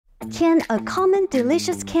can a common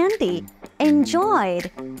delicious candy enjoyed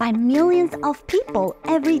by millions of people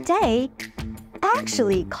every day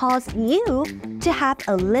actually cause you to have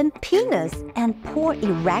a limp penis and poor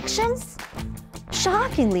erections?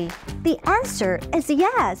 Shockingly, the answer is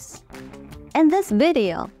yes. In this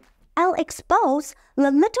video, I'll expose the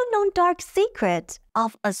little-known dark secret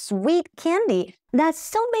of a sweet candy that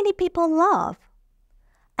so many people love.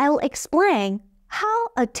 I'll explain how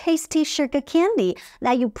a tasty sugar candy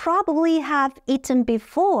that you probably have eaten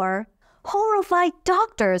before horrified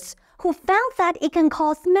doctors who found that it can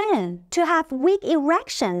cause men to have weak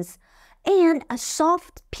erections and a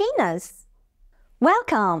soft penis.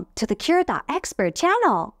 Welcome to the Cure.expert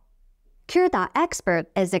channel. Cure.expert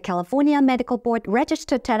is a California Medical Board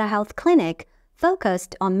registered telehealth clinic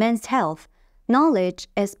focused on men's health. Knowledge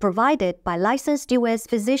is provided by licensed U.S.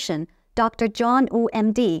 physician Dr. John Wu,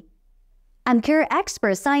 MD. I'm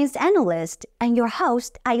Cure.expert science analyst and your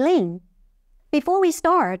host, Eileen. Before we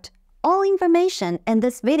start, all information in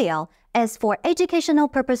this video is for educational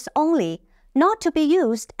purpose only, not to be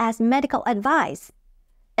used as medical advice.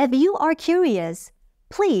 If you are curious,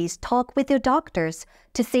 please talk with your doctors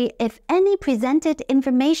to see if any presented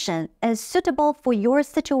information is suitable for your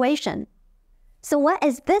situation. So what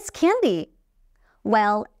is this candy?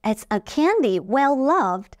 Well, it's a candy well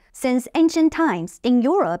loved since ancient times in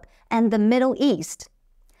Europe and the Middle East.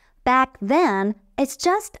 Back then, it's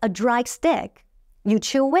just a dry stick. You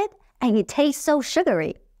chew it and it tastes so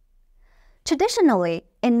sugary. Traditionally,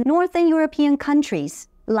 in Northern European countries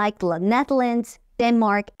like the Netherlands,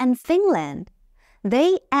 Denmark, and Finland,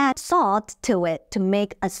 they add salt to it to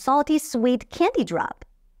make a salty sweet candy drop.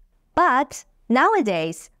 But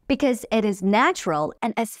nowadays, because it is natural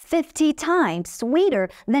and is 50 times sweeter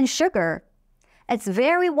than sugar, it's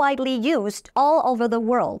very widely used all over the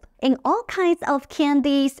world, in all kinds of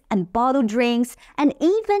candies and bottled drinks, and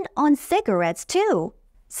even on cigarettes too.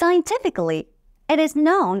 Scientifically, it is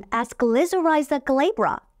known as Glycyrrhiza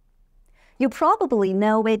glabra. You probably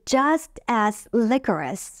know it just as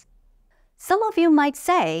licorice. Some of you might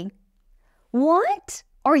say, "What?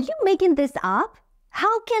 Are you making this up?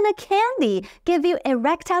 How can a candy give you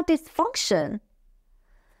erectile dysfunction?"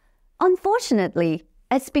 Unfortunately,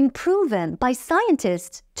 it's been proven by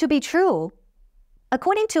scientists to be true.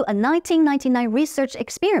 According to a 1999 research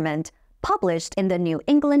experiment published in the New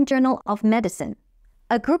England Journal of Medicine,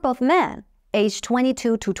 a group of men aged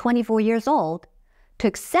 22 to 24 years old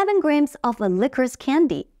took 7 grams of a licorice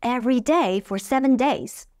candy every day for 7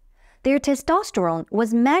 days. Their testosterone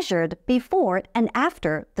was measured before and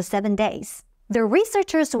after the 7 days. The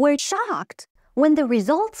researchers were shocked when the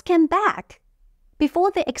results came back.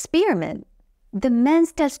 Before the experiment, the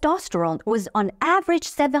men's testosterone was on average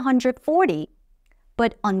 740,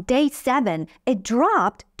 but on day 7, it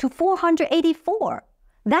dropped to 484.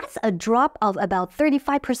 That's a drop of about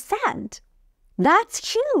 35%.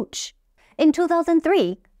 That's huge. In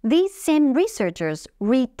 2003, these same researchers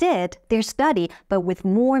redid their study but with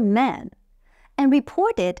more men and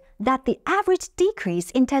reported that the average decrease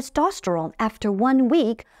in testosterone after 1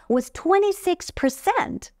 week was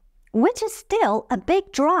 26%, which is still a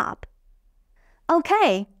big drop.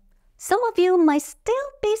 Okay, some of you might still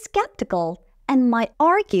be skeptical and might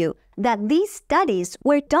argue that these studies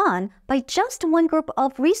were done by just one group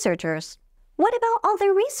of researchers. What about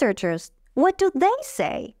other researchers? What do they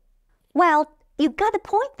say? Well, you got a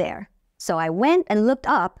point there. So I went and looked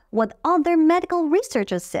up what other medical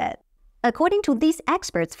researchers said. According to these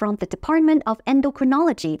experts from the Department of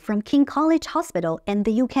Endocrinology from King College Hospital in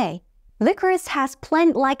the UK, licorice has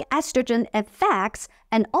plant-like estrogen effects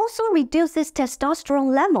and also reduces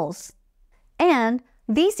testosterone levels. And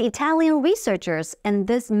these Italian researchers in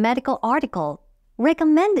this medical article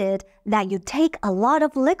recommended that you take a lot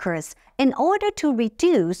of licorice in order to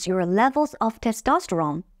reduce your levels of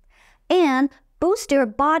testosterone and boost your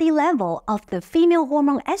body level of the female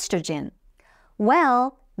hormone estrogen.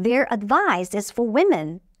 Well, their advice is for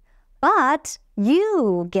women, but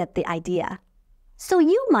you get the idea. So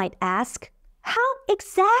you might ask, how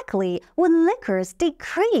exactly would licorice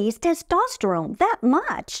decrease testosterone that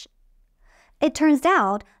much? It turns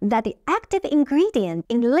out that the active ingredient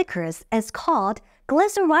in licorice is called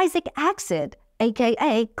glycyrrhizic acid,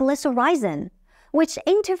 aka glycyrrhizin, which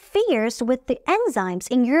interferes with the enzymes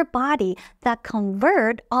in your body that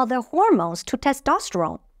convert other hormones to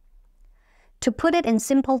testosterone. To put it in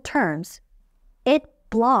simple terms, it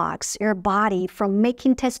blocks your body from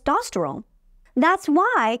making testosterone. That's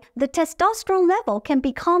why the testosterone level can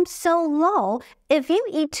become so low if you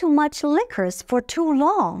eat too much licorice for too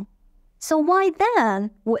long. So why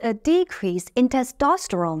then would a decrease in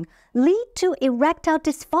testosterone lead to erectile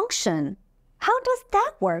dysfunction? How does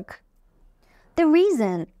that work? The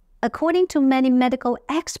reason, according to many medical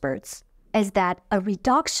experts, is that a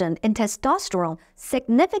reduction in testosterone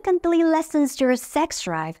significantly lessens your sex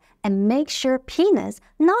drive and makes your penis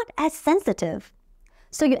not as sensitive.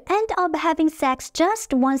 So you end up having sex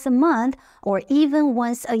just once a month or even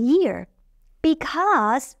once a year.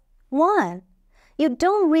 Because 1, you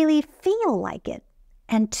don't really feel like it.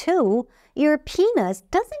 And 2, your penis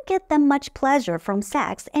doesn't get that much pleasure from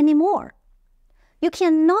sex anymore. You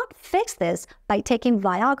cannot fix this by taking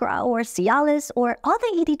Viagra or Cialis or other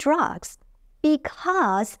ED drugs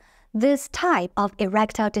because this type of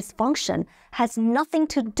erectile dysfunction has nothing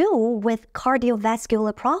to do with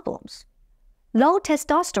cardiovascular problems. Low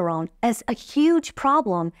testosterone is a huge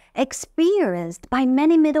problem experienced by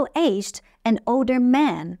many middle-aged and older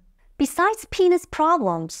men. Besides penis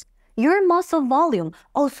problems, your muscle volume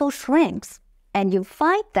also shrinks, and you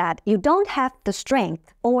find that you don't have the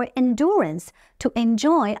strength or endurance to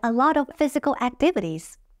enjoy a lot of physical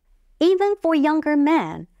activities. Even for younger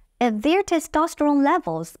men, if their testosterone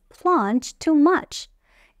levels plunge too much,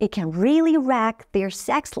 it can really wreck their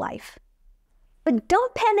sex life. But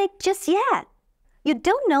don't panic just yet. You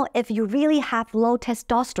don't know if you really have low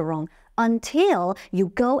testosterone until you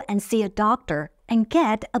go and see a doctor and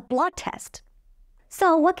get a blood test.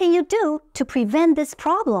 So what can you do to prevent this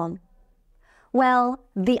problem? Well,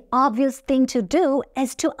 the obvious thing to do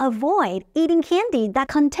is to avoid eating candy that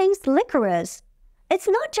contains licorice. It's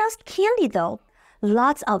not just candy though.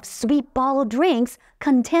 Lots of sweet bottled drinks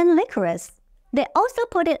contain licorice. They also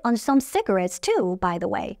put it on some cigarettes too, by the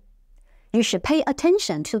way. You should pay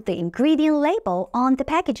attention to the ingredient label on the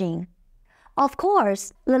packaging. Of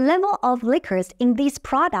course, the level of licorice in these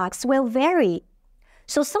products will vary.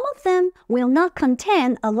 So some of them will not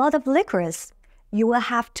contain a lot of licorice. You will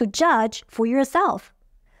have to judge for yourself.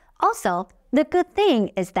 Also, the good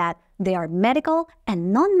thing is that there are medical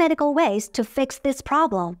and non-medical ways to fix this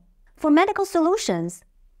problem. For medical solutions,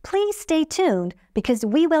 please stay tuned because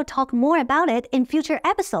we will talk more about it in future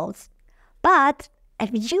episodes. But if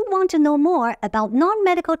you want to know more about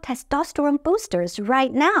non-medical testosterone boosters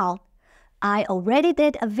right now, I already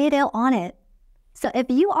did a video on it. So if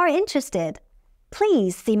you are interested,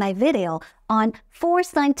 please see my video on 4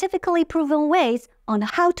 scientifically proven ways on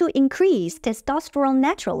how to increase testosterone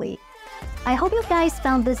naturally. I hope you guys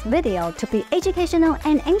found this video to be educational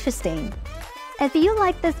and interesting. If you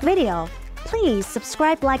like this video, please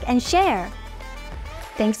subscribe, like, and share.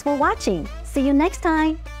 Thanks for watching. See you next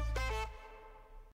time.